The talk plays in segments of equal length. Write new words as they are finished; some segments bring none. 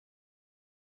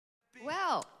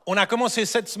Well, On a commencé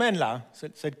cette semaine-là,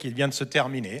 celle qui vient de se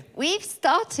terminer, we've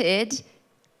started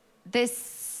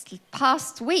this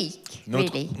past week,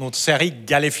 really, notre série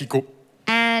Galéfico.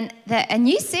 and a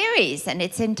new series, and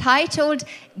it's entitled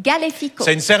Galifico.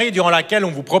 C'est une série durant laquelle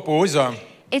on vous propose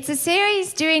It's a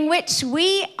series during which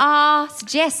we are de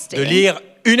suggesting lire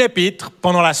une épître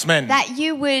pendant la semaine. that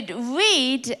you would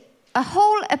read a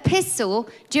whole epistle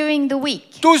during the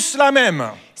week. Tous la même,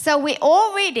 So we're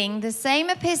all reading the same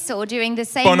epistle during the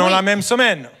same pendant la week. même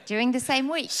semaine. During the same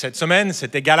week. Cette semaine,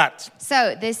 c'était Galates. So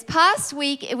this past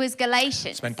week it was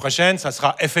Galatians. Semaine prochaine, ça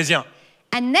sera Éphésiens.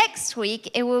 And next week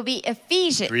it will be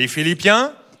Ephesians. Puis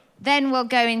Philippiens, Then we'll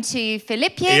go into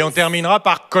Philippians. et on terminera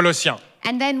par Colossiens.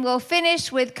 And then we'll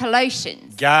finish with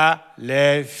Colossians.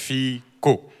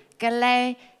 Galéfico.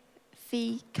 Galifico.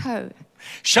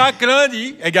 Chaque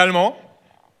lundi également,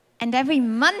 And every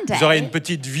Monday, vous aurez une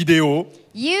petite vidéo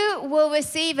you will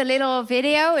receive a little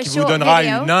video, a qui vous short donnera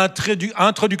video. une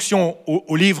introduction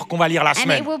au livre qu'on va lire la And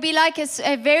semaine. it will be like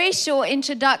a very short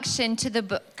introduction to the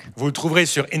book. Vous le trouverez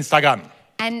sur Instagram.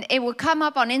 And it will come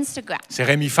up on Instagram. C'est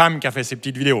Rémi Fam qui a fait ces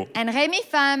petites vidéos. And Rémi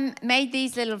Pham made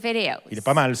these little videos. Il est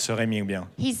pas mal ce Rémi ou bien.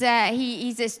 He's a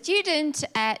student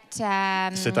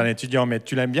at... C'est un étudiant, mais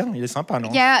tu l'aimes bien? Il est sympa,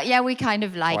 non? Yeah, we kind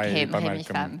of like Ouais, il est him, pas mal Rémi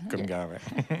Pham. comme gars,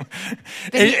 ouais.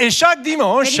 But et chaque But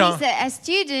dimanche, he's a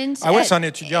student Ah ouais, c'est un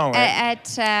étudiant, ouais. à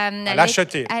La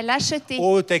Chauté. À La Chauté.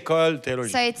 haute école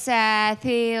théologique. So it's a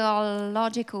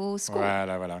theological school,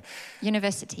 Voilà.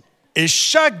 university. Et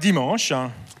chaque dimanche,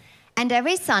 And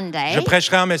every Sunday, je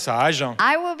prêcherai un message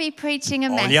I will be preaching a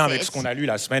en lien avec message ce qu'on a lu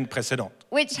la semaine précédente.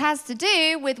 which has to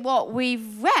do with what we've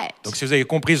read. Donc si vous avez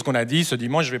compris ce qu'on a dit, ce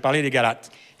dimanche, je vais parler des Galates.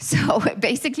 So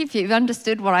basically, if you've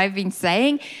understood what I've been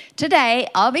saying, today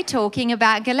I'll be talking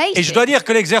about Galatians. Et je dois dire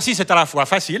que l'exercice est à la fois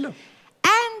facile,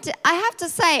 And I have to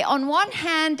say, on one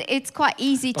hand, it's quite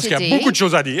easy parce to qu'il y a do beaucoup de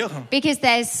choses à dire, because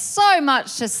there's so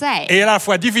much to say. et à la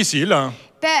fois difficile,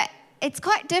 But it's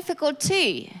quite difficult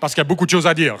too, parce qu'il y a beaucoup de choses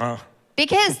à dire.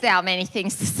 because there are many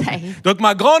things to say. Donc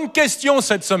ma grande question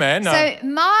cette semaine, So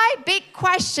my big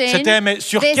question c'était mais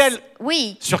sur this quel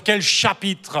week,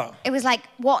 chapitre, it was like,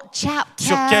 what chapter?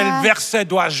 sur quel verset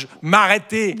dois-je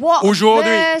m'arrêter What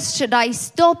aujourd'hui? verse should I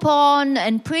stop on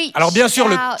and preach Alors bien sûr,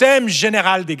 le about? thème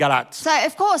général des Galates, So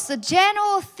of course, the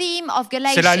general theme of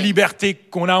Galatians, c'est la liberté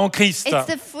qu'on a en Christ it's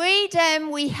the freedom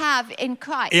we have in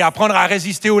Christ, et apprendre à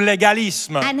résister au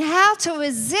légalisme and how to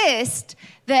resist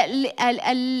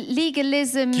a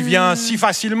legalism, qui vient si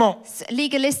facilement.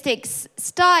 legalistic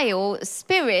style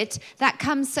spirit that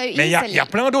comes so Mais il y easily. a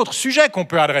plein d'autres sujets qu'on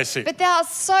peut adresser. But there are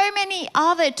so many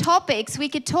other topics we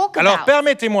could talk Alors about.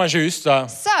 permettez-moi juste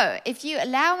So, if you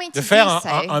allow me to de faire do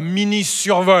so, un mini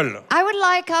survol I would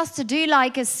like us to do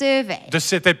like a survey de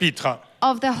cet épître.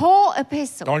 of the whole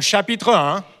epistle. Dans le chapitre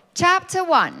 1, Chapter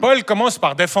 1. Paul commence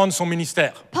par défendre son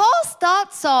ministère. Paul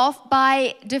starts off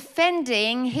by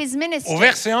defending his ministry. Au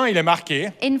verset 1, il est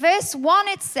marqué In verse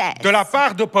 1 it says, de la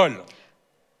part de Paul,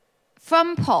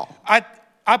 from Paul,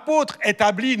 apôtre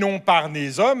établi non par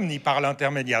des hommes ni par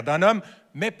l'intermédiaire d'un homme,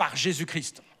 mais par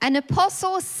Jésus-Christ. an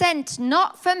apostle sent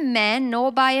not from men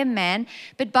nor by a man,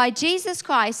 but by Jesus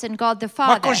Christ and God the Moi,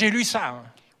 Father. quand j'ai lu ça,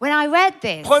 When I read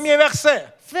this, premier verset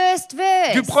first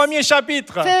verse, du premier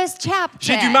chapitre, first chapter,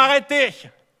 j'ai dû m'arrêter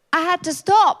I had to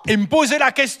stop et me poser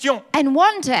la question, and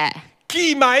wonder.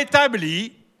 qui m'a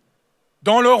établi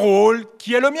dans le rôle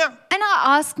qui est le mien? And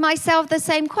I asked myself the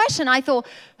same question. I thought,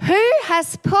 who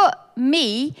has put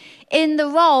me in the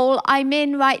role I'm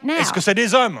in right now? Est-ce que c'est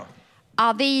des hommes?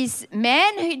 Are these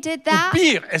men who did Ou that?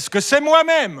 pire, est-ce que c'est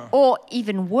moi-même? Or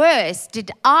even worse,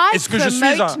 did I Est-ce que je suis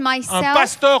promote un myself?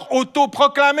 pasteur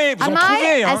autoproclamé? Vous en Am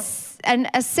trouvez, I hein?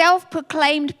 a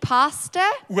self-proclaimed pastor?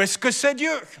 Ou est-ce que c'est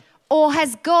Dieu? Or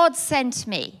has God sent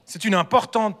me? C'est une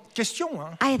importante question,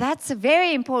 hein, That's a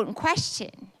very important question.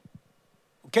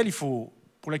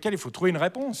 pour laquelle il faut trouver une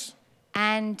réponse.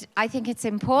 And I think it's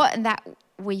important that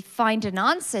we find an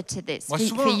answer to this. Moi, For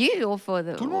souvent, you or for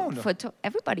tout le monde.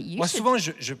 everybody. You Moi, should. souvent,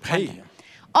 je prie.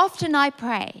 Often I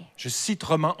pray. Je cite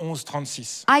Romains 11,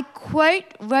 36. I quote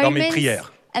mes Romans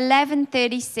prières.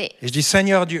 11:36. Et je dis,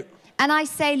 Seigneur Dieu, And I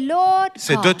say, Lord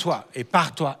c'est God, de toi et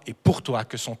par toi et pour toi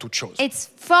que sont toutes choses.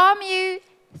 it's from you,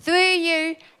 through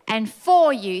you, and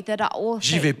for you that are all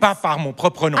J'y vais things. pas par mon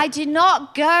propre nom. I do not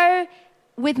go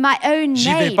with my own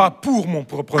J'y vais name. pas pour mon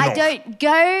propre I nom. don't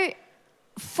go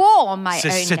for my own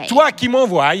C'est name. toi qui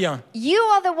m'envoies You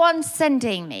are the one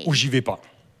sending me, ou j'y vais pas.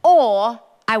 or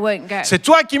I won't go. C'est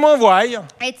toi qui m'envoies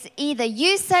It's either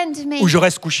you send me ou je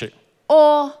reste couché.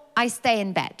 or I stay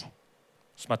in bed.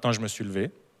 Ce matin, je me suis levé.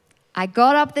 I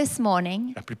got up this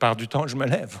morning. La plupart du temps, je me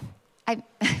lève. I,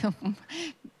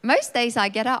 Most days I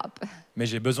get up. Mais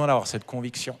j'ai besoin d'avoir cette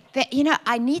conviction But you know,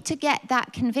 I need to get that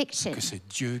conviction. que c'est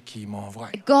Dieu qui m'envoie.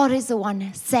 God is the one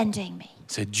sending me.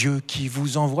 C'est Dieu qui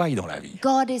vous envoie dans la vie.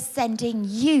 God is sending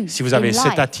you Si vous avez in cette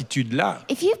life. attitude-là,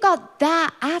 If you've got that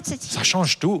ça attitude,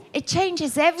 change tout. it changes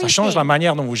Ça change everything. la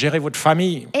manière dont vous gérez votre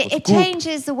famille, votre It couple.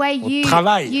 changes the way au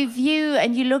travail. you view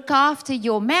and you look after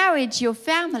your marriage, your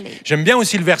family. J'aime bien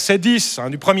aussi le verset 10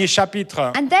 du premier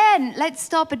chapitre, And then let's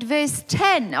stop at verse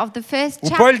 10 of the first où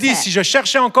Paul dit, chapter. si je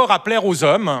cherchais encore à plaire aux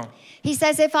hommes, He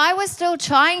says, if I was still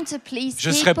trying to please je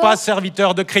ne serais people, pas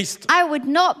serviteur de Christ. I would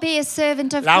not be a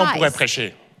servant of Là, on pourrait Christ.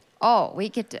 prêcher. Oh, we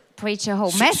could preach a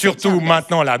whole message Surtout on this,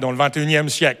 maintenant, là, dans le 21e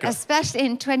siècle. especially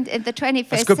in the Parce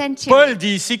 21st que century. Paul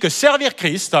dit ici que servir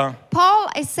Christ Paul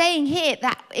is saying here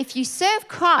that if you serve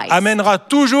Christ, amènera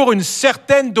toujours une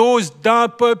certaine dose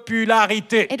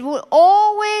d'impopularité. it will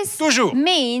always Toujours.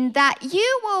 mean that you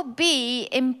will be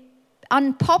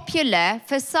unpopular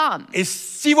for some. Et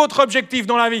si votre objectif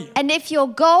dans la vie, And if your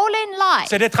goal in life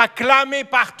c'est d'être acclamé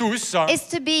par tous, is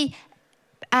to be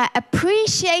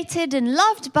appreciated and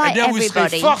loved by eh bien, vous serez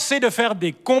everybody, forcé de faire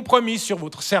des compromis sur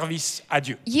votre service à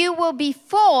Dieu. you will be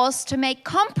forced to make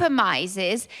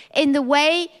compromises in the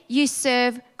way you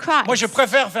serve Christ. Moi, je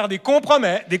préfère faire des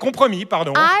compromis,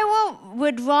 pardon.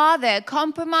 would rather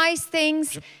compromise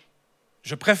things.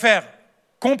 Je préfère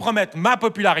compromettre ma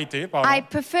popularité, pardon, I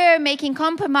prefer making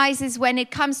compromises when it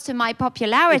comes to my auprès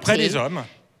popularity des hommes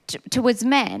towards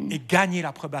men et gagner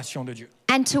l'approbation de Dieu.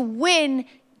 and to win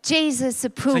Jesus'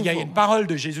 Il y a approval. une parole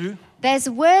de Jésus. There's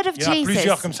a word of Il y en a Jesus.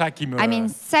 plusieurs comme ça qui me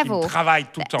several. travaillent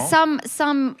tout le temps.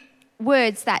 Some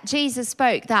words that Jesus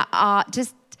spoke that are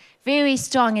just very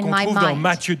strong in Qu'on my trouve dans mind.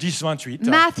 Matthieu 10, 28.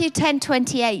 Matthew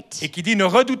 10:28. Et qui dit, ne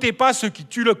redoutez pas ceux qui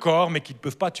tuent le corps, mais qui ne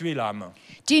peuvent pas tuer l'âme.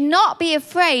 Do not be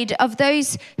afraid of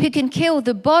those who can kill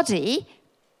the body,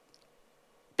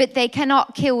 but they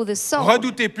cannot kill the soul.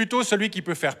 Redoutez plutôt celui qui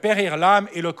peut faire périr l'âme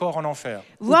et le corps en enfer.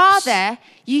 Rather,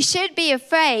 you should be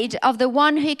afraid of the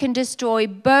one who can destroy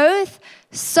both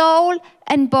soul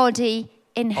and body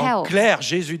in En hell. clair,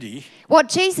 Jésus dit, What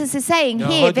Jesus is saying Ne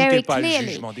here redoutez very pas le clearly,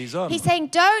 jugement des hommes. he's saying,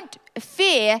 don't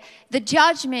fear the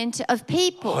judgment of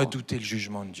people, redoutez le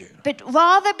jugement de Dieu. but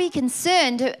rather be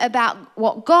concerned about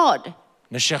what God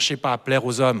Ne cherchez pas à plaire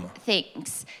aux hommes,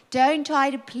 thinks. Don't try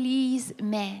to please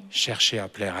men, cherchez à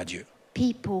plaire à Dieu.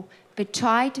 people, but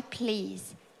try to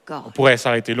please On God. pourrait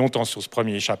s'arrêter longtemps sur ce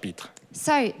premier chapitre.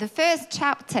 So the first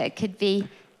chapter could be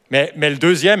Mais le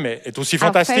deuxième est aussi our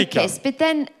fantastique, focus, but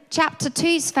then chapter 2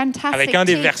 is fantastic avec un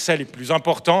des too, versets les plus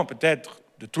importants peut-être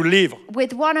de tout le livre,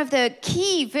 with one of the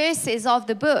key verses of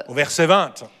the book, au verset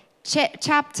 20.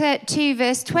 chapter 2,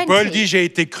 verse 20. Paul dit, j'ai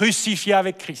été crucifié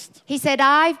avec Christ. He said,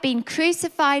 I've been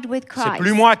crucified with C'est Christ.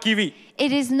 plus moi qui vis,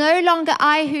 It is no longer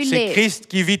I who c'est live, Christ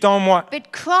qui vit en moi. but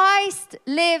Christ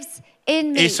lives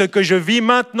in me. Et ce que je vis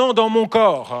maintenant dans mon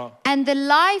corps, And the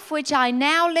life which I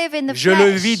now live in the je le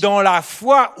vis flesh, dans la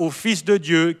foi au Fils de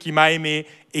Dieu qui m'a aimé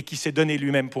et qui s'est donné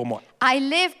lui-même pour moi. I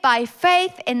live by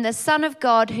faith in the Son of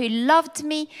God who loved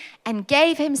me and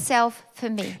gave himself for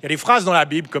me. Il y a des phrases dans la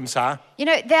Bible comme ça You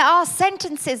know, there are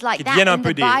sentences like qui that deviennent un in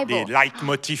peu the des Bible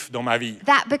leitmotifs dans ma vie.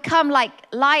 that become like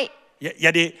light Il y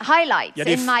a des, highlights il y a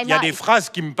des, in my il y a des life. phrases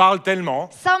qui me parlent tellement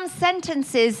Some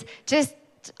sentences just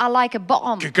are like a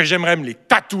bomb. que j'aimerais me les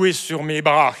tatouer sur mes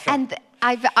bras. And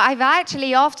I've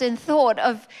actually often thought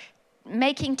of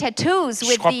making tattoos Je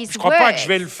with crois, these je crois words. pas que je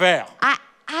vais le faire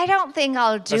I don't think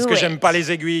I'll do parce que it. j'aime pas les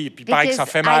aiguilles et puis il paraît que ça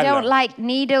Because fait I don't mal. like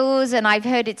needles and I've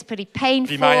heard it's pretty painful.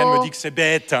 Puis Marianne me dit que c'est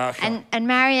bête. Hein. And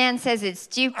Marianne says it's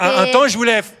stupid. Un temps, je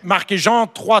voulais marquer Jean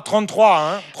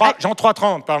 3,33. Hein. Jean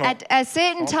 3,30, pardon. At a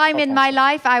certain time in my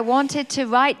life, I wanted to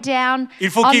write down Il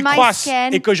faut on qu'il my croisse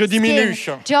skin, et que je diminue.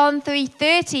 John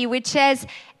 3:30, which says,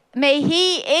 "May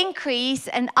he increase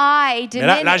and I Mais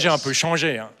diminish." là j'ai un peu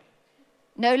changé. Hein.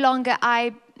 No longer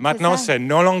I. Maintenant, possess. c'est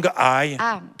no longer I,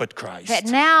 but But Christ.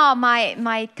 now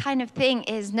my kind of thing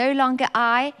is no longer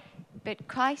I, but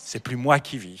Christ. C'est plus moi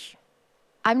qui vis,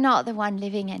 I'm not the one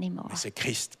living anymore, mais c'est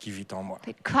Christ qui vit en moi.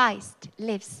 but Christ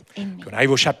lives in me. On arrive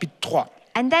au chapitre 3,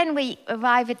 And then we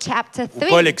arrive at chapter où 3.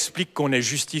 Paul explique qu'on est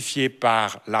justifié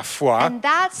par la foi And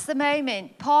that's the moment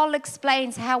Paul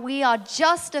explains how we are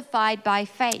justified by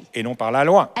faith et non par la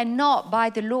loi. and not by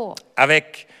the law.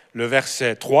 Avec le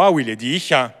verset 3 où il est dit,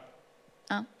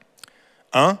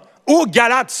 Hein? Ô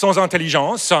Galates sans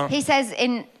intelligence, He says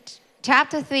in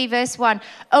chapter 3, verse 1,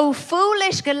 "O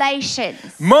foolish Galatians,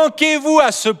 manquez-vous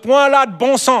à ce point-là de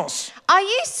bon sens? Are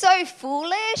you so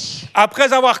foolish?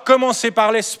 Après avoir commencé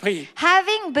par l'esprit,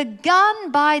 Having begun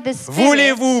by the Spirit,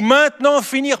 voulez-vous maintenant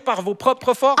finir par vos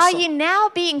propres forces? are you now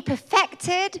being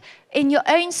perfected in your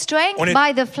own strength On est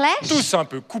by the flesh? Tous un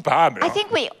peu coupables I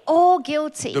think we're all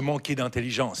guilty. de manquer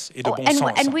d'intelligence et de Oh, bon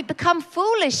sens. and we become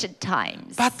foolish at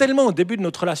times. Pas tellement au début de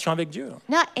notre relation avec Dieu.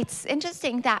 Now, it's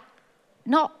interesting that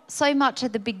not so much at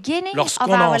the beginning of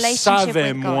Lorsqu'on our en relationship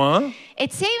savait with God. moins,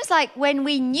 It seems like when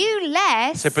we knew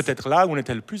less, c'est peut-être là où on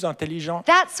était le plus intelligent.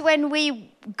 that's when we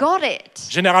got it.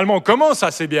 Généralement, on commence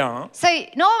assez bien, hein, So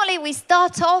normally we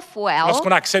start off well lorsqu'on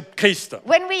accepte Christ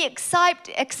when we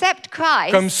accept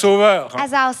Christ comme sauveur.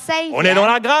 as our Savior. On est dans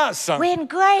la grâce, We're in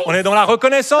grace. on est dans la We're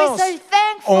reconnaissance, so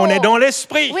thankful. on est dans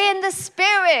l'esprit. We're in the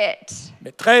Spirit.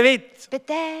 Mais très vite, But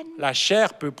then la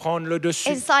chair peut prendre le dessus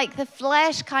it's like the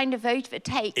flesh kind of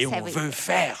overtakes et on everything. veut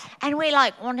faire, And we're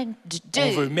like wanting to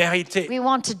on veut do. mériter, We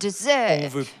want to on deserve.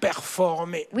 veut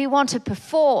performer. We want to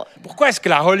perform. Pourquoi est-ce que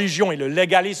la religion et le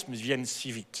légalisme viennent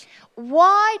si vite?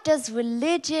 Why does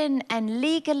religion and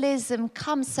legalism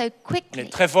come so On est quickly?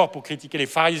 très fort pour critiquer les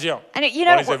pharisiens And you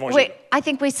dans know, les évangiles. I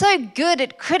think we're so good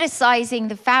at criticizing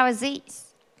the Pharisees.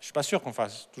 Je suis pas sûr qu'on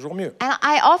fasse toujours mieux. And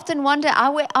I often wonder,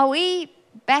 are we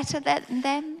better than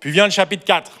them? Puis vient le chapitre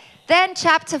 4. Then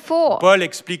chapter 4, Paul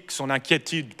explique son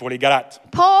inquiétude pour les Galates.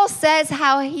 Paul says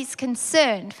how he's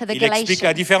concerned for the Il explique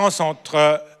la Galatians. différence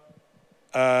entre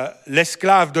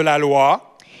l'esclave de la loi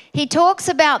He talks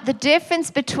about the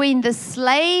difference between the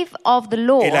slave of the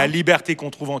law et la liberté qu'on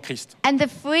trouve en Christ. and the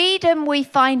freedom we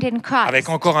find in Christ. Avec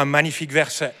encore un magnifique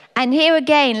verset. And here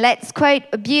again, let's quote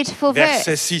a beautiful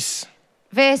Verset verse. 6.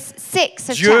 Verse 6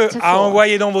 of Dieu chapter a 4.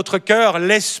 envoyé dans votre cœur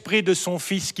l'esprit de son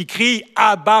Fils qui crie «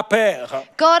 Abba, Père ».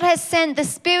 God has sent the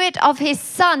Spirit of His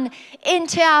Son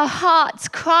into our hearts,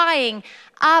 crying,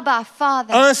 Abba,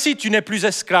 Father. Ainsi tu n'es plus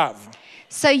esclave,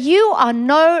 So you are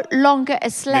no longer a mais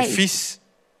slave, fils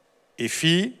et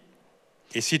fille.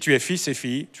 Et si tu es fils et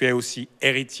fille, tu es aussi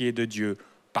héritier de Dieu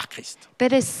par Christ.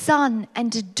 but a son and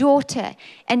a daughter.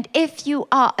 And if you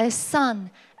are a son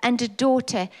and a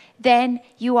daughter, then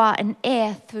you are an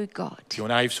heir through God. Puis on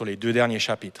arrive sur les deux derniers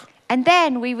chapitres, And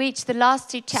then we reach the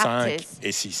last two 5 chapters,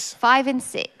 et 6. 5 and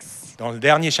 6. Dans le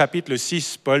dernier chapitre, le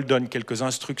 6, Paul donne quelques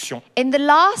instructions, In the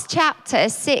last chapter,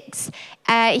 6,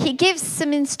 he gives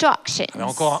some instructions.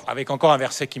 avec encore un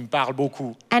verset qui me parle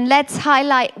beaucoup. And let's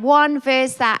highlight one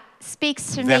verse that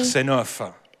speaks to me. Verset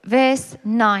 9. Verse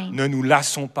 9. Ne nous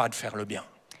lassons pas de faire le bien,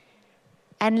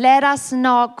 And let us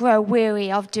not grow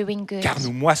weary of doing good. car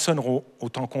nous moissonnerons au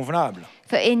temps convenable.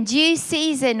 For in due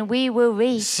season we will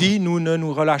reap Si nous ne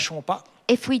nous relâchons pas.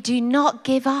 if we do not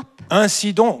give up.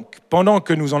 Ainsi donc, pendant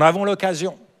que nous en avons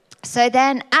l'occasion, So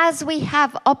then, as we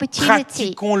have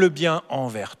opportunity, pratiquons le bien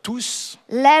envers tous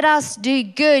let us do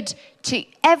good to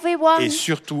everyone et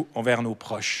surtout envers nos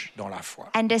proches dans la foi.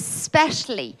 and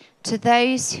especially to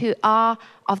those who are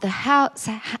of the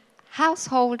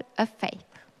household of faith.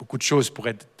 Beaucoup de choses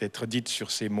pourraient être dites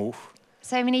sur ces mots,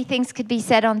 So many things could be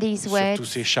said on these sur words, tous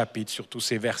ces chapitres, sur tous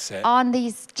ces versets. on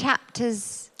these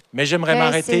chapters. Mais j'aimerais verses.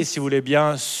 m'arrêter, si vous voulez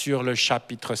bien, sur le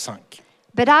chapitre 5,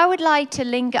 But I would like to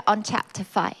linger on chapter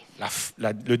 5,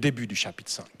 le début du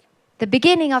chapitre 5. the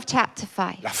beginning of chapter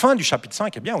 5. La fin du chapitre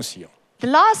 5 est bien aussi, hein, The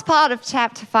last part of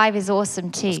chapter 5 is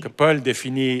awesome parce too. que Paul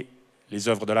définit les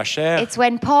œuvres de la chair It's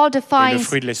when Paul et le defines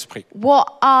fruit de l'esprit. what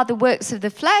are the works of the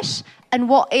flesh and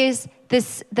what is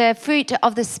the fruit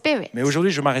of the Spirit. Mais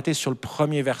aujourd'hui, je vais m'arrêter sur le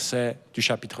premier verset du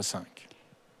chapitre 5.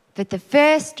 But the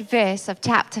first verse of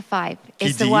chapter 5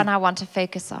 is the dit- one I want to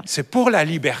focus on. C'est pour la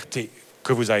liberté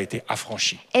que vous avez été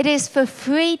affranchis. It is for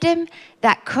freedom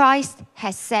that Christ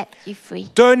has set you free.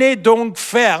 Tenez donc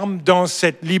ferme dans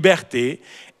cette liberté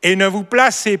et ne vous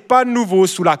placez pas de nouveau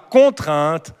sous la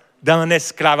contrainte d'un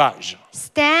esclavage.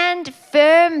 Stand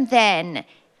firm then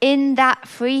in that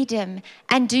freedom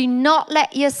and do not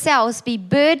let yourselves be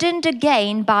burdened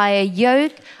again by a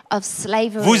yoke of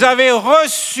slavery. Vous avez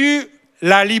reçu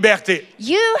la liberté.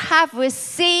 You have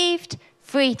received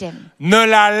freedom. Ne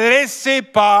la laissez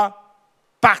pas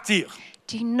partir.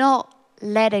 Do not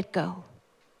let it go.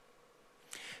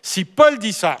 Si Paul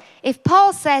dit ça, If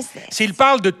Paul says this, s'il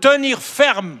parle de tenir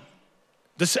ferme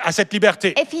à cette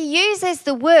liberté, if he uses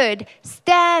the word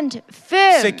stand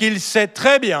c'est firm, qu'il sait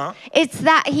très bien it's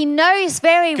that he knows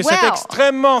very que c'est well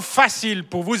extrêmement facile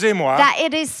pour vous et moi that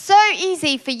it is so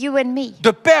easy for you and me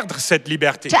de perdre cette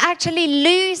liberté. to actually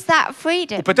lose that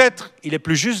freedom. Ou peut-être, il est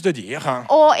plus juste de dire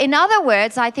Or in other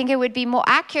words, I think it would be more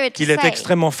accurate to qu'il est say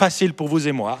extrêmement facile pour vous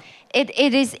et moi it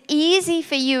is easy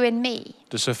for you and me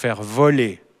de se faire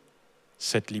voler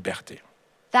cette liberté.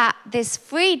 that this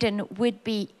freedom would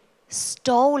be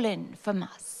stolen from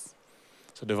us.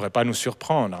 Vous Ça ne devrait pas nous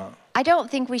surprendre. Hein, I don't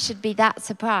think we should be that parce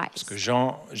surprised. que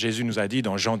Jésus nous a dit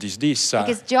dans Jean 10,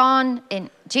 Because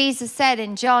Jesus said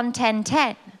in John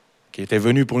 10:10 qu'il était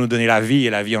venu pour nous donner la vie et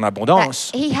la vie en that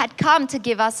abondance, he had come to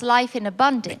give us life in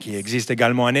abundance. qu'il existe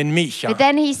également un ennemi. But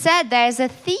then he said there's a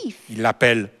thief. Il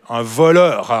l'appelle un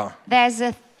voleur, hein, There's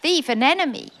a thief, an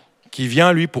enemy. qui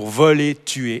vient, lui, pour voler,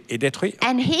 tuer et détruire.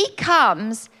 And he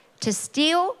comes to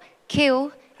steal, kill,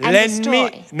 and L'ennemi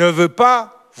destroy. ne veut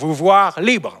pas vous voir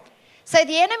libre. So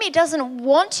the enemy doesn't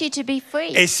want you to be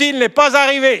free. Et s'il n'est pas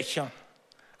arrivé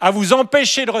à vous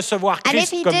empêcher de recevoir And if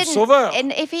Christ comme sauveur,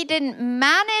 he didn't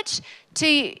manage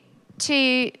to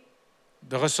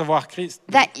de recevoir Christ,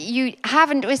 that you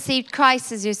haven't received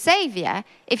Christ as your savior,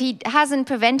 if he hasn't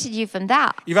prevented you from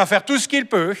that, il va faire tout ce qu'il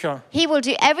peut he will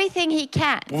do everything he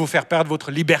can pour vous faire perdre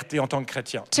votre liberté en tant que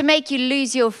chrétien to make you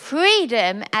lose your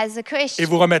freedom as a et Christian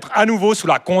vous remettre à nouveau sous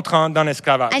la contrainte d'un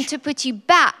esclavage. and to put you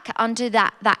back under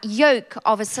that yoke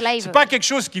of a slavery. C'est pas quelque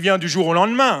chose qui vient du jour au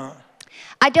lendemain.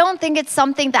 I don't think it's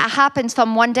something that happens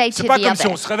from one day to C'est pas the comme si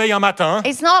other. on se réveille un matin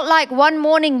It's not like one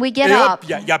morning we get et hop, up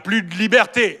il y a plus de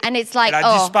liberté. and it's like, Elle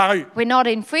a oh, disparu. we're not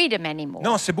in freedom anymore.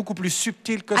 Non, c'est beaucoup plus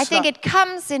subtil que I ça. think it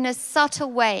comes in a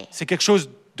subtle way. C'est quelque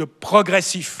chose de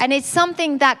progressif. And it's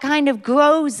something that kind of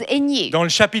grows in you. Dans le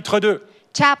chapitre 2,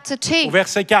 Chapter au 2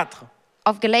 verset 4,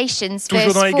 of Galatians, toujours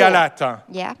verse dans les 4. Galates,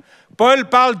 Yeah. Paul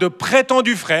parle de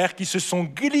prétendus frères qui se sont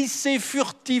glissés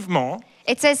furtivement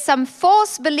It says some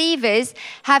false believers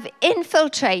have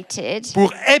infiltrated,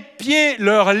 pour épier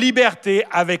leur liberté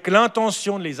avec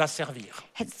l'intention de les asservir.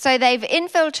 so they've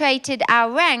infiltrated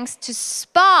our ranks to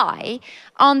spy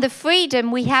on the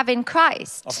freedom we have in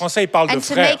Christ En français, il parle de and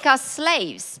to frères. make us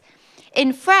slaves.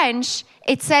 In French,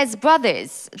 it says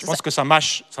brothers. Je pense que ça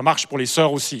marche pour les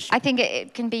sœurs aussi. I think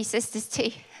it can be sisters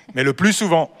too. Mais le plus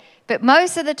souvent, But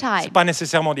most of the ce n'est time, pas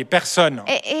nécessairement des personnes.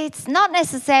 it's not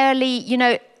necessarily,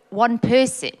 one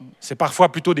person. C'est parfois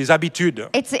plutôt des habitudes,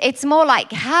 It's more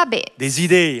like habits. des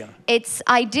idées, It's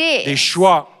ideas. des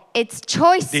choix, It's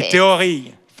choices. des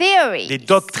théories, Theories. des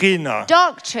doctrines,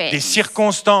 Doctrines. des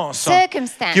circonstances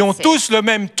Circumstances. qui ont tous le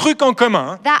même truc en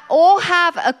commun. That all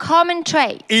have a common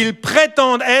trait. Ils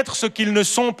prétendent être ce qu'ils ne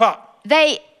sont pas.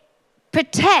 They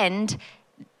pretend,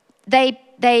 they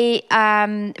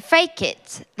fake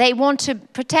it. They want to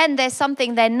pretend there's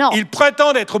something they're not. Ils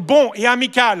prétendent être bons et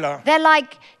amicaux, They're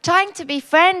like trying to be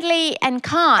friendly and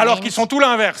kind. alors qu'ils sont tout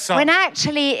l'inverse. When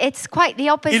actually it's quite the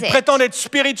Ils opposite. prétendent être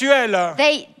spirituels,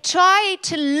 They try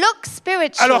to look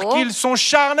spiritual alors qu'ils sont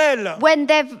charnels, when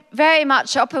they're very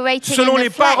much operating selon in les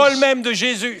the flesh. paroles mêmes de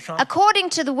Jésus. According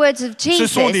to the words of Ce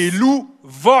sont des Jesus, loups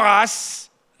voraces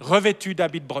revêtus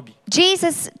d'habits de brebis.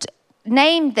 Jesus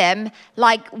named them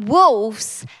like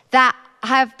wolves that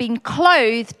have been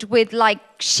clothed with like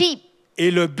sheep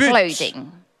Et le but clothing.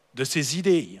 de ces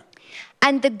idées,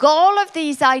 And the goal of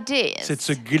these ideas c'est de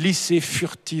se glisser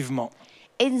furtivement.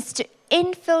 is to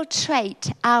infiltrate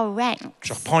our ranks.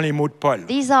 Je reprends les mots de Paul.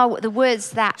 These are the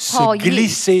words that Se Paul used.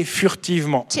 glisser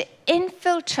furtivement, To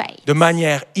infiltrate. de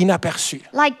manière inaperçue.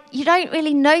 Like you don't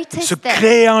really notice Se them.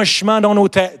 créer un chemin dans nos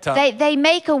têtes They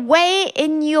make a way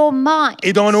in your mind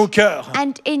et dans nos cœurs,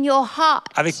 and in your heart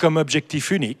avec comme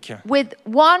objectif unique with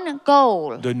one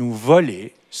goal, de nous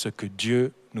voler ce que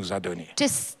Dieu nous a donné. to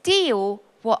steal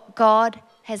what God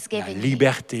has La given you,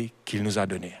 liberté qu'il nous a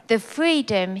donnée the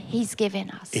freedom He's given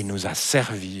us, et nous a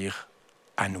servir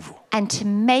à nouveau. and to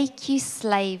make you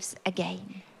slaves again.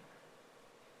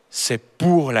 C'est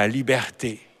pour la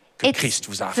liberté que It's Christ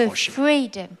vous a the affranchi.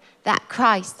 freedom that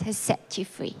Christ has set you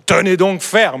free. Tenez donc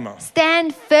ferme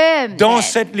Stand firm dans then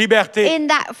cette liberté in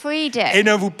that freedom, et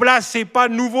ne vous placez pas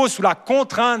de nouveau sous la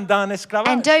contrainte d'un and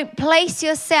esclavage. don't place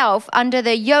yourself under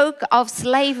the yoke of Je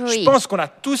slavery. pense qu'on a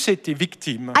tous été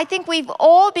victimes I think we've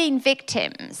all been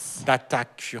victims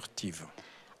d'attaques furtives.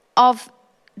 of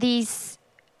these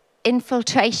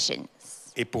infiltrations.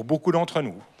 Et pour beaucoup d'entre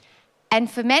nous, And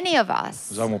for many of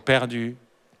us, nous avons perdu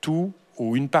tout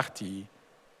ou une partie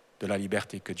de la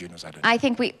liberté que Dieu nous a donnée. I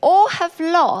think we all have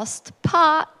lost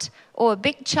part or a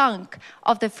big chunk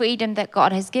of the freedom that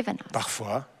God has given us.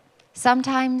 Parfois,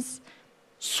 Sometimes,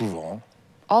 souvent,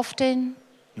 often,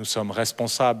 nous sommes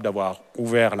responsables d'avoir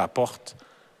ouvert la porte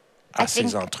à I ces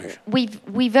think intrus.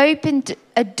 we've opened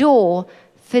a door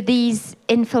for these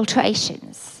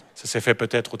infiltrations. Ça s'est fait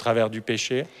peut-être au travers du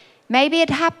péché, Maybe it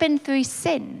happened through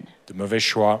sin, de mauvais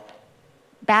choix,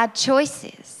 bad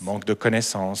choices, manque de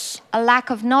connaissances, a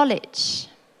lack of knowledge,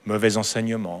 mauvais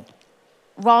enseignements,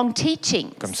 wrong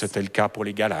teachings. comme c'était le cas pour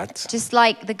les Galates. Just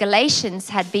like the Galatians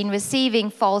had been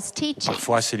receiving false teaching.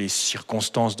 Parfois, c'est les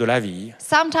circonstances de la vie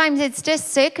Sometimes it's just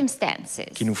circumstances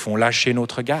qui nous font lâcher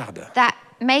notre garde. that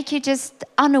make you just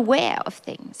unaware of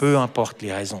things. Peu importe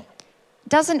les raisons,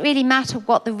 Doesn't really matter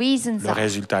what the reasons le are.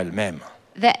 résultat est le même.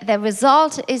 The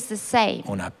result is the same.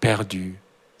 On a perdu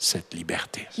cette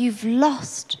liberté. You've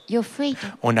lost your freedom.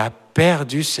 On a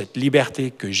perdu cette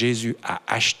liberté que Jésus a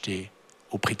achetée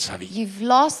au prix de sa vie. You've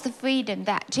lost the freedom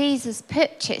that Jesus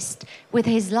purchased with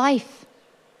his life.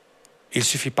 Il ne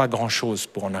suffit pas grand-chose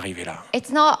pour en arriver là.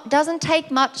 Doesn't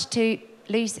take much to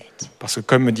lose it. Parce que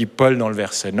comme me dit Paul dans le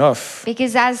verset 9,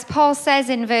 Because as Paul says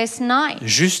in verse 9,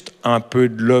 juste un peu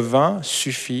de levain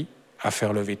suffit à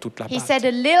faire lever toute la he pâte. said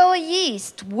a little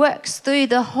yeast works through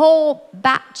the whole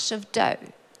batch of dough.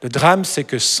 Le drame, c'est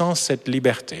que sans cette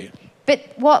liberté But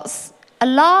what's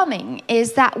alarming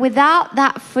is that without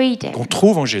that freedom, qu'on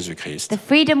trouve en Jésus-Christ, the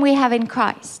freedom we have in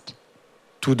Christ,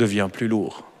 tout devient plus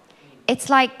lourd, it's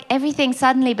like everything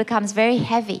suddenly becomes very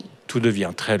heavy. tout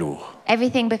devient très lourd,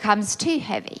 Everything becomes too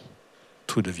heavy.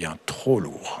 tout devient trop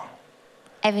lourd.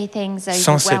 Everything's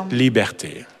Sans cette overwhelming.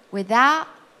 liberté, Without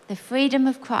the freedom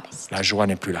of Christ, la joie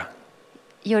n'est plus là.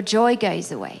 your joy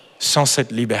goes away. Sans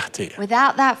cette liberté,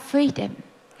 Without that freedom,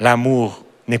 l'amour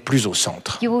n'est plus au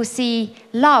centre. you will see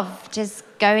love just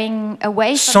going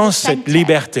away from Sans the cette center.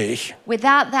 liberté,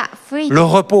 Without that freedom, le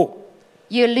repos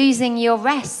you're losing your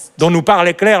rest. dont nous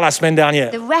parlait Claire la semaine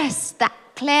dernière The rest that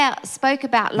Claire spoke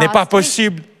about n'est pas last week,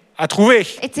 possible à trouver.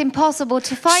 it's impossible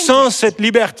to find Sans it. cette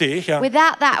liberté,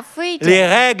 Without that freedom, les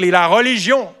règles et la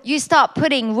religion you start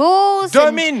putting rules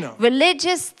dominent. and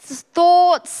religious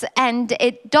thoughts, and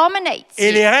it dominates Et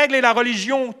you. les règles et la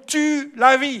religion tuent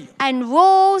la vie. And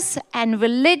rules and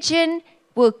religion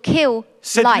will kill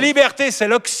Cette life. liberté, c'est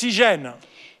l'oxygène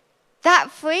That de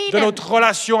freedom, notre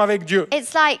relation avec Dieu.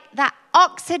 it's like that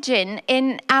oxygen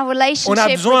in our On a relationship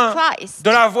besoin with Christ. de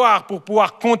l'avoir pour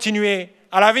pouvoir continuer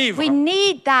à la vivre. We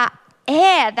need that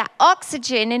air, that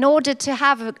oxygen, in order to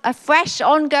have a fresh,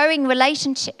 ongoing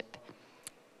relationship.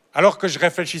 Alors que je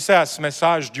réfléchissais à ce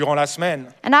message durant la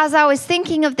semaine, And as I was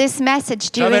thinking of this message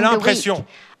j'avais during the week, l'impression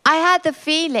I had the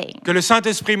feeling que le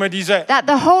Saint-Esprit me disait, that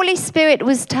the Holy Spirit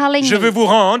was telling je veux me, vous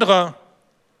rendre,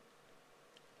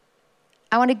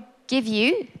 I want to give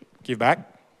you back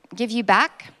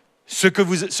ce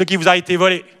qui vous a été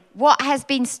volé. what has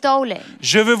been stolen.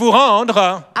 Je veux vous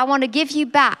rendre I want to give you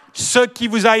back ce qui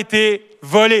vous a été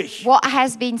volé. what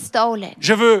has been stolen.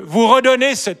 Je veux vous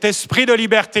redonner cet esprit de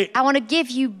liberté I want to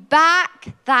give you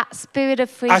back that spirit of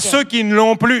à ceux freedom. qui ne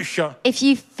l'ont plus. If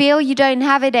you feel you don't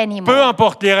have it Peu anymore,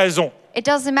 importe les raisons, it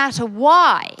doesn't matter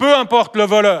why. peu importe le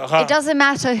voleur, It doesn't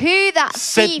matter who that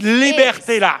cette thief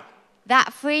liberté-là is. That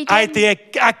freedom a été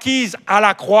acquise à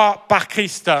la croix par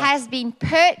Christ has been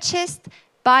purchased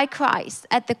by Christ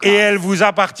at the et elle cross, vous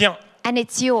appartient. and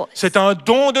it's yours. C'est un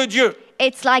don de Dieu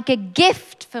It's like a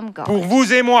gift from pour God,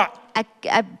 vous et moi.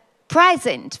 a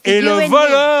present for Et you le and me.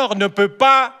 voleur ne peut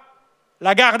pas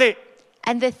la garder.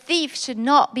 And the thief should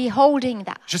not be holding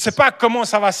that. Je ne sais pas comment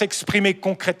ça va s'exprimer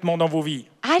concrètement dans vos vies,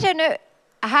 I don't know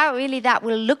how really that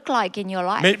will look like in your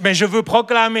life, mais je veux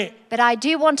proclamer, but I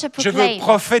do want to je veux proclaim.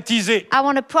 prophétiser I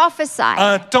want to prophesy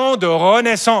un temps de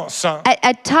renaissance.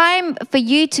 a time for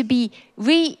you to be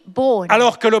reborn.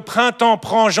 Alors que le printemps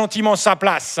prend gentiment sa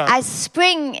place, As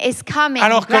spring is coming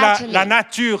alors que gradually, la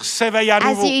nature s'éveille à as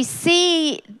nouveau, you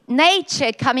see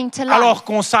nature coming to life, alors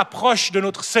qu'on s'approche de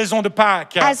notre saison de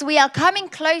Pâques, as we are coming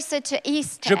closer to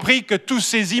Easter, je prie que toutes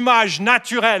ces images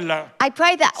naturelles I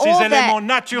pray that ces all éléments the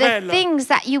naturels things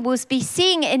that you will be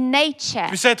seeing in nature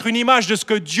puissent être une image de ce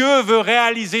que Dieu veut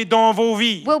réaliser dans vos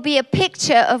vies, will be a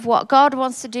picture of what God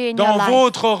wants to do in your dans life,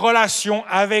 votre relation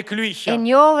avec lui. in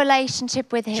your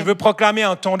relationship with Je Him. veux proclamer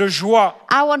un temps de joie,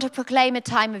 I want to proclaim a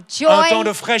time of un temps joy,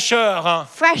 de fraîcheur,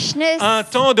 freshness, un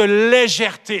temps de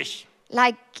légèreté.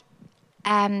 like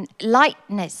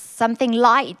lightness, something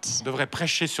light. On devrait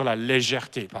prêcher sur la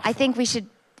légèreté. I think we should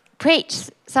preach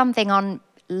something on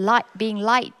light, being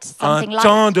light, Un something light,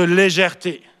 temps de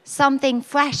légèreté, something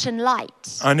fresh and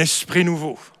light, un esprit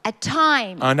nouveau, a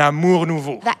time un amour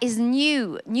nouveau, that is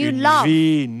new une love.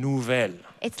 vie nouvelle,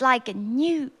 It's like a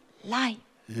new life,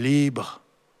 libre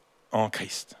en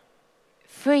Christ.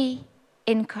 free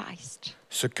in Christ.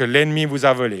 Ce que l'ennemi vous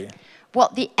a volé,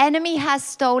 What the enemy has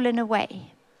stolen away,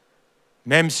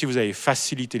 même si vous avez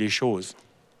facilité les choses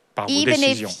par vos even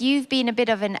décisions, if you've been a bit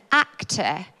of an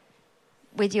actor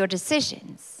with your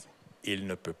decisions, il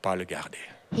ne peut pas le garder.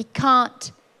 he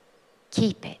can't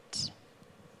keep it.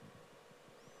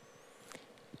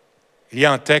 Il y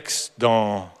a un texte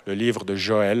dans le livre de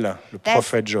Joël, le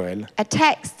prophète Joël, A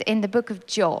text in the book of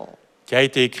Joel. qui a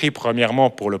été écrit premièrement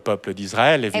pour le peuple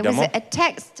d'Israël, It was évidemment, a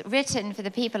text written for the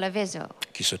people of Israel.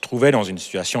 qui se trouvait dans une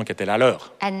situation qui était la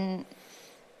leur. And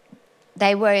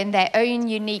They were in their own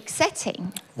unique setting.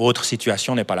 Votre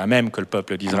situation n'est pas la même que le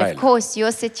peuple And d'Israël. of course,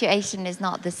 your situation is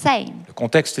not the same. Le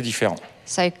contexte est différent.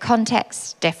 So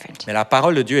context different. Mais la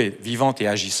parole de Dieu est vivante et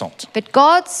agissante. But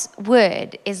God's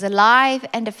word is alive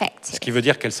and Ce effective, qui veut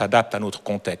dire qu'elle s'adapte à notre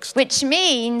contexte. which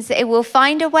means it will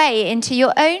find a way into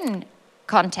your own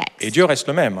context. Et Dieu reste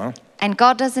le même. Hein. And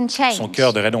God doesn't change. Son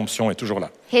cœur de rédemption est toujours là.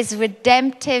 His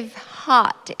redemptive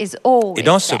heart is always Et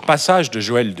dans ce there. passage de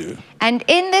Joël 2, And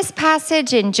in this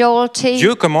passage in Joel 2,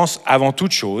 Dieu commence avant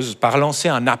toute chose par lancer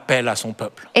un appel à son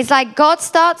peuple. it's like God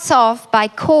starts off by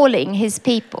calling his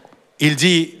people. Il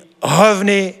dit «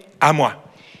 Revenez à moi ».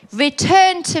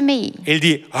 Return to me. Il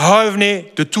dit «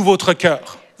 Revenez de tout votre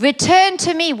cœur ». Return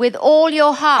to me with all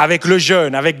your heart. Avec le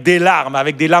jeûne, avec des larmes,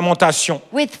 avec des lamentations.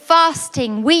 With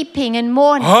fasting, weeping and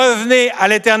mourning. Revenez à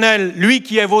l'Éternel, lui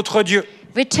qui est votre Dieu,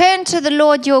 Return to the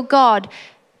Lord your God,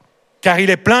 car il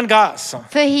est plein de grâce,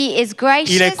 for he is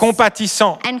gracious il est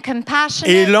compatissant and et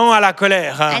compassionate lent à la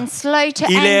colère. and slow to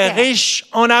Il est anger. riche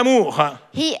en amour.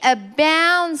 He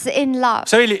abounds in love. Vous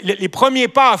savez, les premiers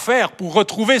pas à faire pour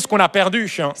retrouver ce qu'on a perdu,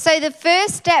 So the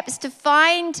first steps to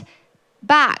find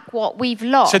back what we've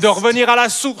lost c'est de revenir à la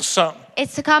source, is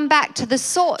to come back to the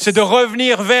source. c'est de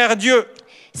revenir vers Dieu,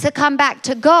 It's to come back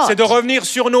to God. c'est de revenir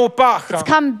sur nos pas, It's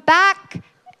to come back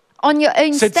on your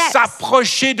own c'est de steps.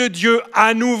 s'approcher de Dieu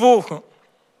à nouveau,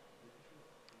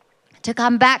 To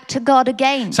come back to God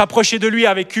again. s'approcher de lui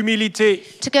avec humilité,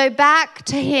 To go back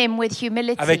to him with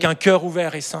humility. avec un cœur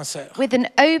ouvert et sincère. With an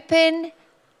open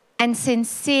and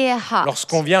sincere heart.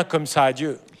 Lorsqu'on vient comme ça à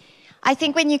Dieu, I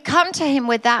think when you come to him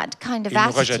with that kind of il ne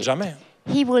nous rejette attitude, jamais.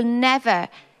 he will never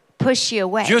push you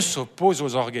away. Dieu s'oppose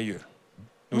aux orgueilleux,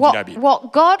 nous dit la Bible.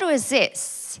 What God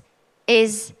resists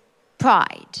is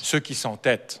pride. Ceux qui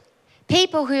s'entêtent,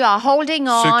 People who are holding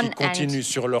ceux on qui continuent and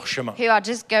sur leur chemin. who are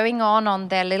just going on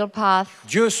their little path.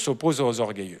 Dieu s'oppose aux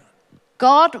orgueilleux,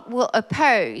 God will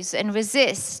oppose and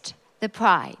resist the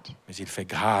pride, mais il fait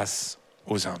grâce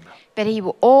aux humbles. but he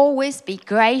will always be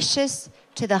gracious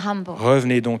to the humble.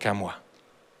 Revenez donc à moi.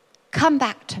 Come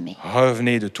back to me.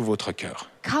 Revenez de tout votre cœur.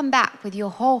 Come back with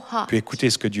your whole heart Puis écoutez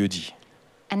ce que Dieu dit.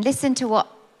 and listen to what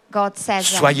God says.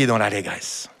 there. Soyez dans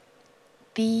l'allégresse.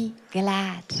 Be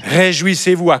glad.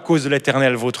 Réjouissez-vous à cause de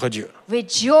l'Éternel, votre Dieu.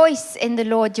 Rejoice in the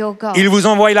Lord your God. Il vous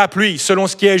envoie la pluie selon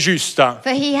ce qui est juste.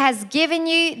 For he has given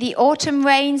you the autumn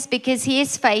rains because he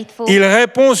is faithful. Il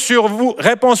répand sur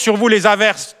vous les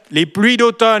averses, les pluies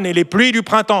d'automne et les pluies du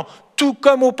printemps, tout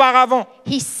comme auparavant.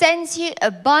 He sends you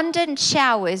abundant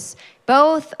showers,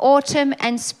 both autumn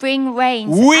and spring rains,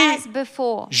 Oui. as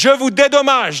before. Je vous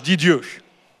dédommage, dit Dieu.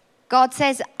 God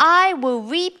says, I will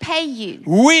repay you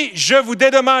Oui, je vous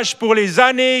dédommage pour les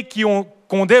années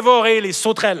qu'ont dévoré les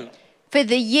sauterelles. for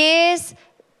the years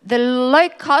the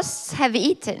locusts have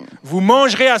eaten. Vous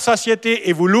mangerez à satiété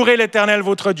et vous louerez l'Éternel,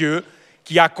 votre Dieu,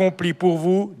 qui accomplit pour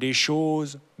vous des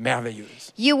choses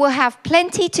merveilleuses. You will have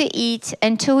plenty to eat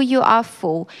until you are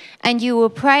full, and you will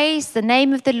praise the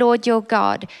name of the Lord your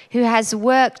God, who has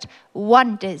worked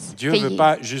wonders Dieu for ne veut you.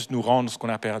 pas juste nous rendre ce qu'on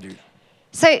a perdu.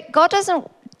 So God doesn't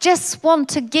just want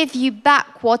to give you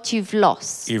back what you've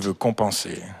lost. Il veut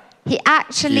compenser. He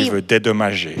actually Il veut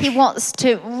dédommager. he wants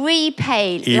to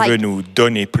repay. Il veut nous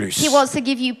donner plus. He wants to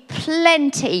give you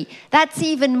plenty. That's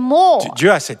even more.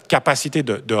 Dieu a cette capacité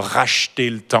de racheter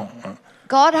le temps. Hein.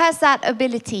 God has that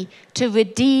ability to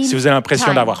redeem Si vous avez l'impression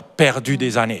time. d'avoir perdu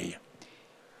des années,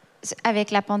 Avec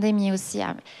la pandémie aussi.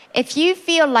 Hein. If you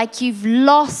feel like you've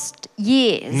lost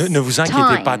years, ne vous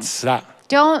inquiétez time, pas de cela.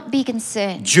 don't be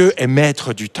concerned. Dieu est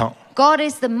maître du temps God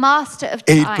is the master of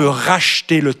et il time. peut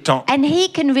racheter le temps. And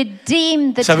he can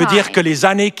redeem the Ça veut time. dire que les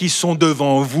années qui sont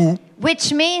devant vous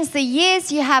Which means the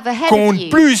years you have ahead of comptent you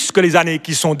plus que les années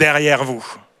qui sont derrière vous.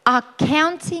 are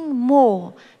counting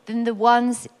more than the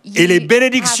ones you Et les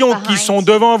bénédictions have qui behind sont you.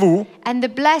 devant vous And the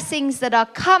blessings that are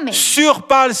coming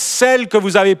surpassent celles que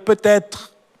vous avez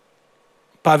peut-être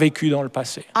pas vécues dans le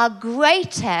passé. are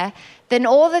greater than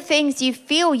all the things you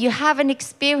feel you haven't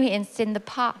experienced in the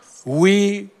past.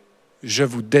 Oui, je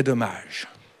vous dédommage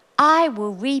I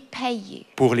will repay you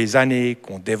pour les années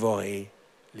qu'ont dévoré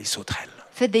les sauterelles.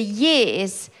 for the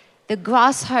years the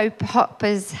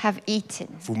grasshoppers have eaten.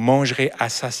 Vous mangerez à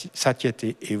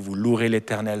satiété et vous louerez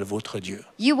l'Éternel, votre Dieu.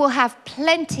 You will have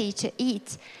plenty to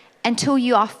eat until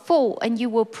you are full, and you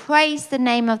will praise the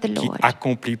name of the Qui Lord.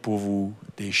 accomplit pour vous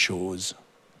des choses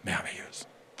merveilleuses.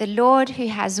 The Lord who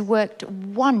has worked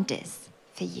wonders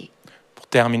for you. Pour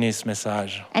terminer ce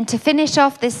message, And to finish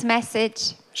off this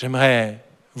message, j'aimerais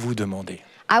vous demander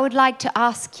I would like to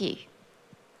ask you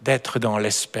d'être dans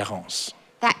l'espérance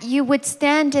that you would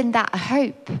stand in that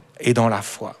hope et dans la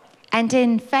foi. and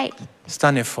in faith. C'est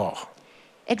un effort.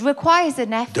 It requires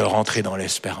an effort. de rentrer dans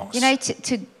l'espérance You know,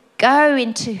 to go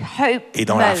into hope et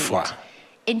dans la mode, foi.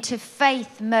 into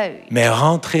faith mode. Mais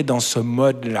rentrer dans ce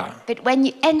mode-là But when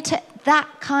you enter that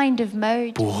kind of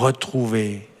mode, pour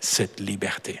retrouver cette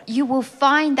liberté. you will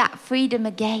find that freedom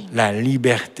again, La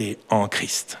liberté en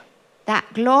Christ. that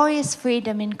glorious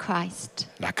freedom in Christ.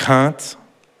 La crainte,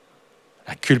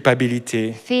 la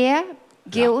culpabilité, Fear,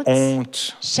 guilt, la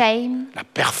honte, shame, la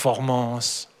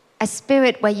performance, a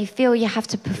spirit where you feel you have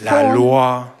to la perform,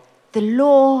 loi the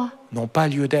law n'ont pas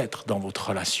lieu d'être dans votre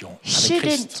relation avec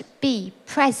Christ. shouldn't be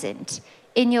present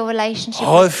in your relationship with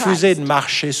Refusez de Christ.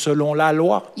 marcher selon la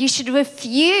loi. You should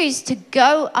refuse to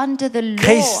go under the law.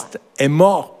 Christ est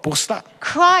mort pour cela.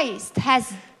 Christ has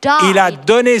died Il a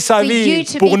donné sa for you vie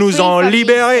to pour be nous free en from these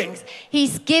libérer. things.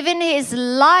 He's given his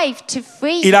life to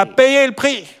free Il a you. payé le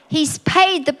prix, He's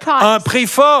paid the price, un prix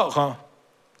fort.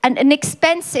 an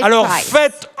expensive Alors price.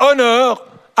 faites honneur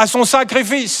à son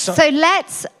sacrifice So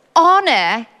let's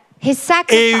honor his et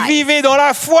sacrifice vivez dans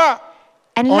la foi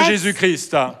and en let's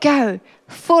Jésus-Christ. go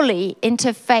fully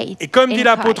into faith. Et comme in dit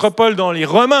l'apôtre Christ. Paul dans les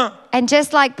Romains, And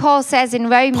just like Paul says in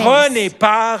Romans, prenez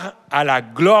part à la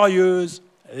glorieuse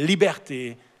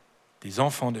liberté des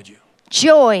enfants de Dieu.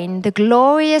 join the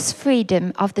glorious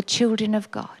freedom of the children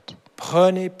of God.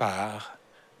 Prenez part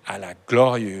à la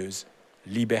glorieuse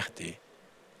liberté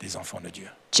des enfants de Dieu.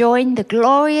 Join the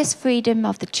glorious freedom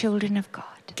of the children of God.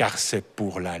 Car c'est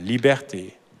pour la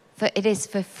liberté For it is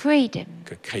for freedom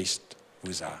que Christ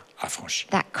vous a affranchi.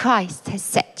 that Christ has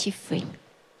set you free.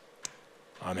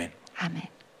 Amen. Amen.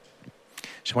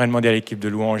 J'aimerais demander à l'équipe de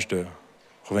louanges de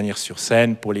revenir sur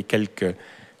scène pour les quelques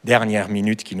dernières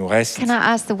minutes qui nous restent. Can I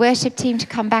ask the worship team to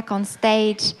come back on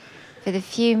stage for the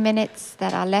few minutes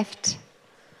that are left?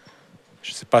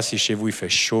 Je ne sais pas si chez vous il fait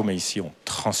chaud, mais ici on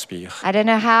transpire. I don't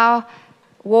know how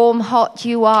warm, hot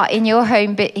you are in your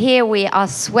home, but here we are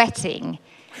sweating.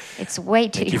 It's way Et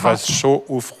too qu'il fasse hot. chaud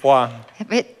ou froid,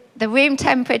 But the room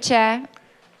temperature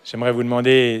j'aimerais vous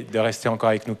demander de rester encore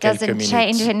avec nous quelques doesn't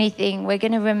change minutes. anything. We're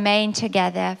going to remain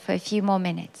together for a few more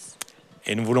minutes.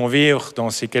 Et nous voulons vivre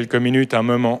dans ces quelques minutes un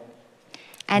moment,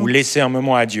 And ou laisser un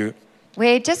moment à Dieu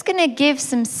we're just going to give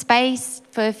some space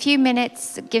for a few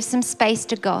minutes, give some space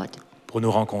to God pour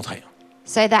nous rencontrer,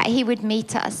 so that He would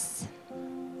meet us,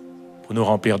 pour nous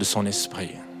remplir de son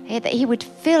esprit, that He would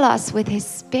fill us with His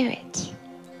Spirit,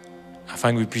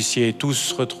 afin que vous puissiez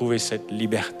tous retrouver cette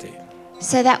liberté.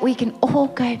 so that we can all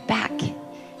go back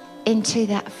into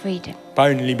that freedom. Pas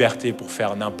une liberté pour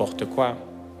faire n'importe quoi,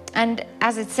 And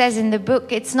as it says in the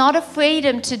book, it's not a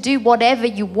freedom to do whatever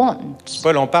you want.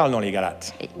 Paul en parle dans les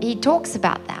Galates. He talks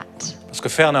about that. Parce que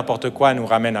faire n'importe quoi nous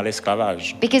ramène à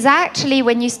l'esclavage. Because actually,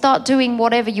 when you start doing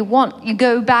whatever you want, you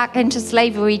go back into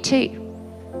slavery too.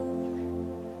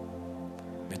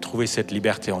 Mais trouver cette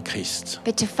liberté en Christ.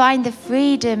 But to find the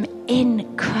freedom in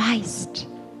Christ.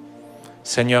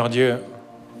 Seigneur Dieu,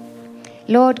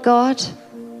 Lord God,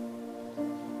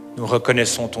 nous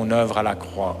reconnaissons ton œuvre à la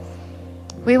croix.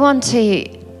 we want to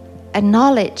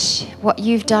acknowledge what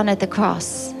you've done at the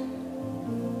cross.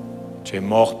 Tu es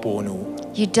mort pour nous,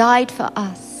 You died for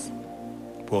us.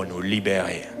 pour nous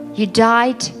libérer. You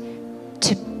died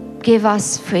to give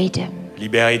us freedom,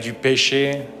 Libérer du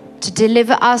péché, to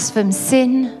deliver us from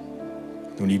sin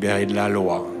nous libérer de la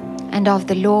loi. and of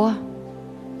the law.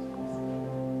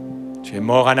 Tu es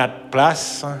mort à notre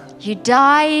place You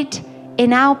died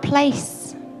in our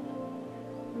place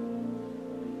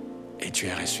et tu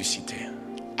es ressuscité.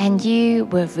 and you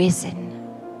were risen.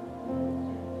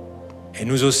 Et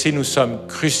nous aussi, nous sommes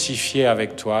crucifiés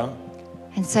avec toi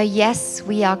And so, yes,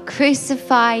 we are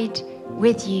crucified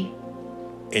with you.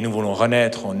 et nous voulons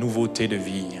renaître en nouveauté de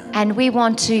vie. And we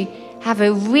want to have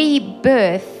a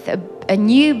rebirth, a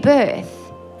new birth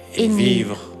Et in you.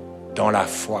 vivre dans la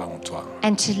foi en toi.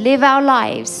 And to live our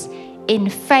lives in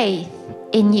faith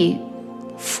in you.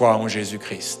 Foi en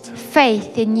Jésus-Christ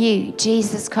Faith in you,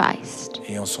 Jesus Christ.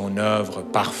 et en son œuvre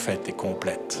parfaite et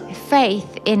complète. Faith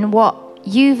in what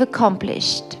you've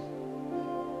accomplished.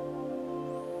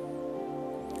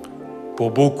 Pour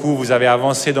beaucoup, vous avez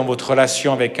avancé dans votre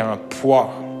relation avec un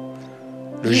poids,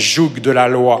 le joug de la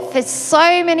loi. For so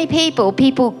many people,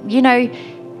 you know,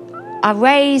 are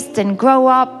raised and grow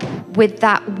up with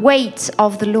that weight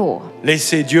of the law.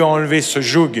 Laissez Dieu enlever ce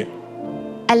joug.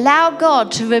 Allow God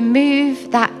to remove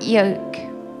that yoke.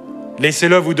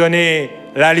 Laissez-le vous donner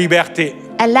la liberté.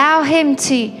 Allow Him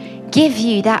to give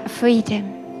you that freedom.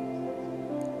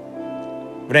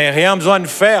 Vous n'avez rien besoin de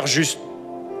faire, juste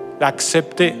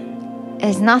l'accepter.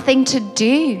 There's nothing to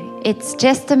do. It's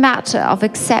just a matter of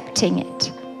accepting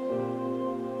it.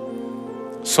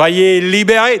 Soyez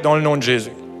libérés dans le nom de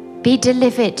Jésus. Be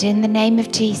delivered in the name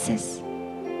of Jesus.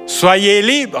 Soyez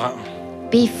libres.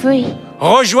 Be free.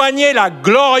 Rejoignez la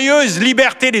glorieuse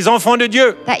liberté des enfants de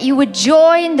Dieu. That you would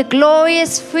join the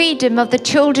glorious freedom of the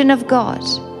children of God.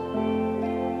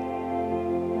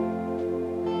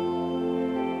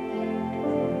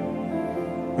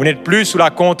 Vous n'êtes plus sous la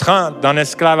contrainte d'un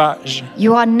esclavage.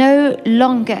 You are no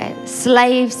longer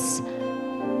slaves.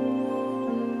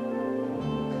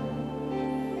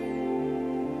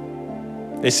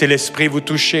 Laissez l'Esprit vous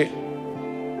toucher.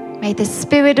 May the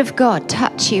Spirit of God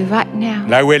touch you right now.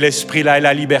 Là où est l'Esprit, là est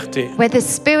la liberté. Where the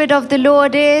Spirit of the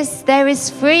Lord is, there is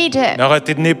freedom. Ne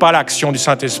retenez pas l'action du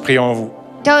Saint-Esprit en vous.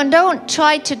 Don't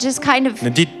try to just kind of Ne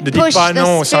dites push pas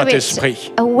non au the Spirit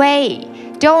Saint-Esprit. away.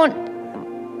 Don't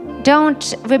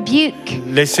rebuke.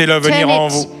 Laissez-le venir Turn en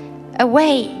it vous.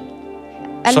 away.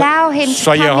 Allow him to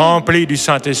Soyez come in. remplis du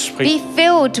Saint-Esprit. Be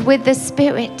filled with the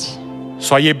Spirit.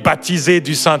 Soyez baptisés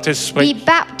du Be Saint-Esprit.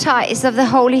 baptized of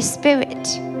the Holy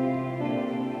Spirit.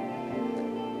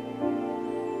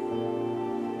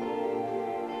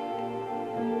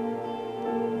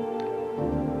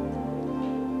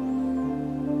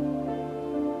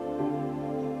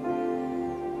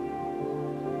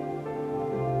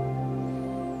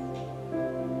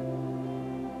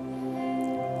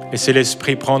 Laissez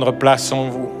l'Esprit prendre place en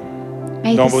vous,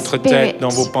 May dans the votre Spirit tête, dans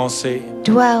vos pensées.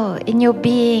 dwell in your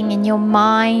being, in your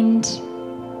mind.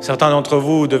 Certains d'entre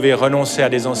vous devez renoncer à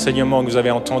des enseignements que vous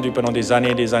avez entendus pendant des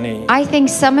années et des années. I think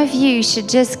some of you should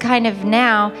just kind of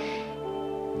now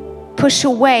push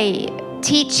away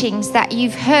teachings that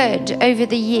you've heard over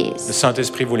the Le years.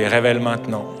 Saint-Esprit vous les révèle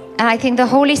maintenant. And I think the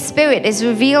Holy Spirit is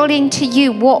revealing to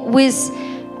you what was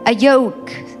a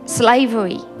yoke,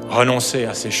 slavery. Renoncez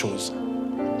à ces choses.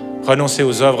 Renoncez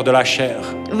aux œuvres de la chair.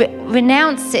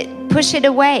 Renounce it, push it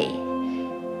away.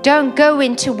 Don't go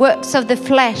into works of the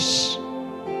flesh.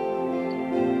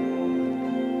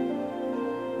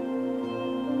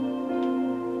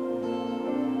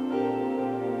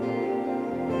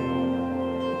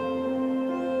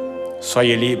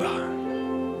 Soyez libres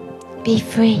Be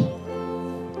free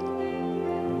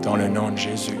dans le nom de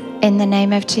Jésus. in the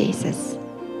name of Jesus.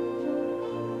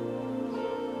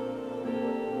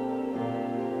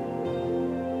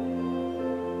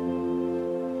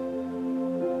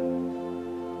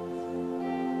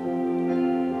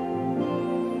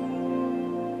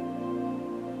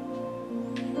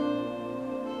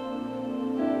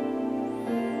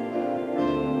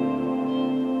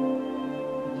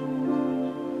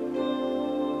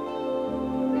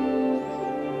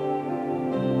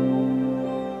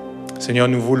 Seigneur,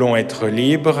 nous voulons être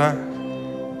libres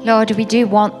Lord, we do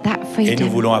want that et nous freedom.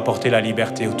 voulons apporter la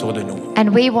liberté autour de nous. And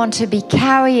we want to be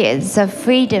carriers of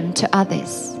freedom to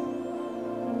others,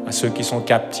 À ceux qui sont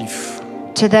captifs,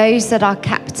 to those that are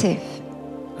captive,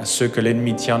 à ceux que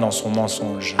l'ennemi tient dans son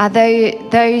mensonge. are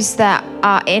those that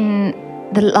are in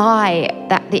the lie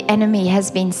that the enemy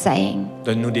has been saying.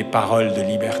 Donne-nous des paroles de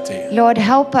liberté. Lord,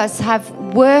 help us have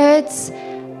words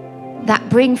that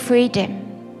bring freedom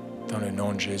Dans le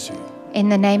nom de Jésus. in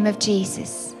the name of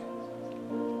Jesus.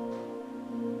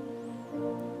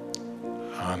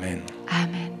 Amen.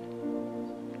 Amen.